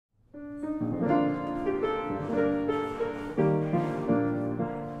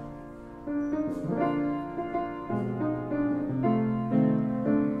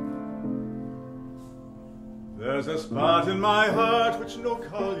There's a spot in my heart which no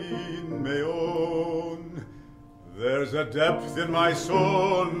Colleen may own. There's a depth in my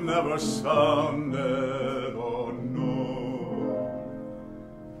soul never sounded or known.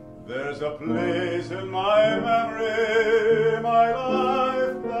 There's a place in my memory, my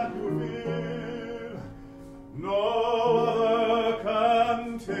life, that you feel. No other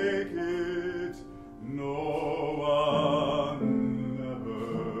can take it, no one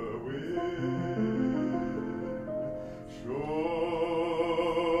ever will. Sure,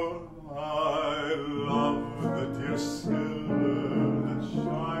 I love the dear silver that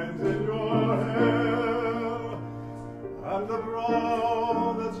shines in your hair, and the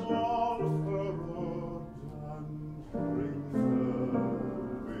brow that's all furrowed and wrinkled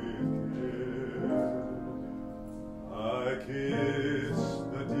with care. I kiss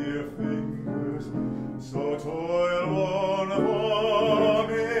the dear fingers so toil-worn for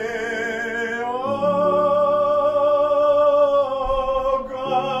me. Oh,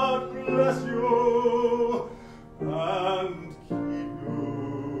 God bless you and keep you,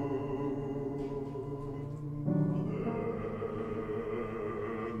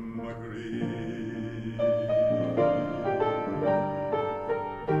 Mother Machree.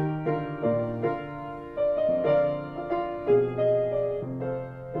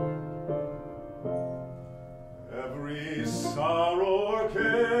 Every sorrow or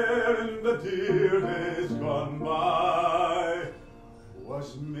care in the dear days gone by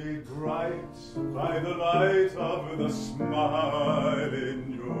was made bright by the light of the smile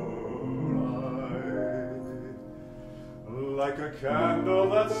in your eye. Like a candle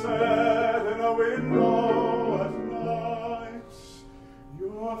that's set in a window at night,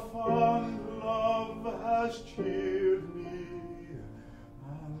 your fond love has cheered me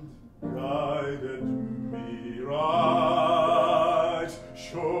and guided me right.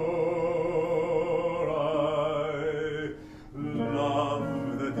 Sure, I love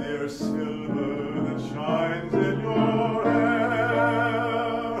the dear silver that shines in your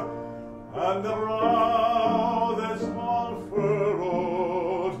hair, and the brow that's all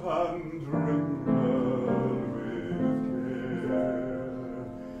furrowed and wrinkled with care.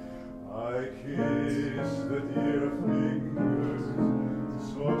 I kiss the dear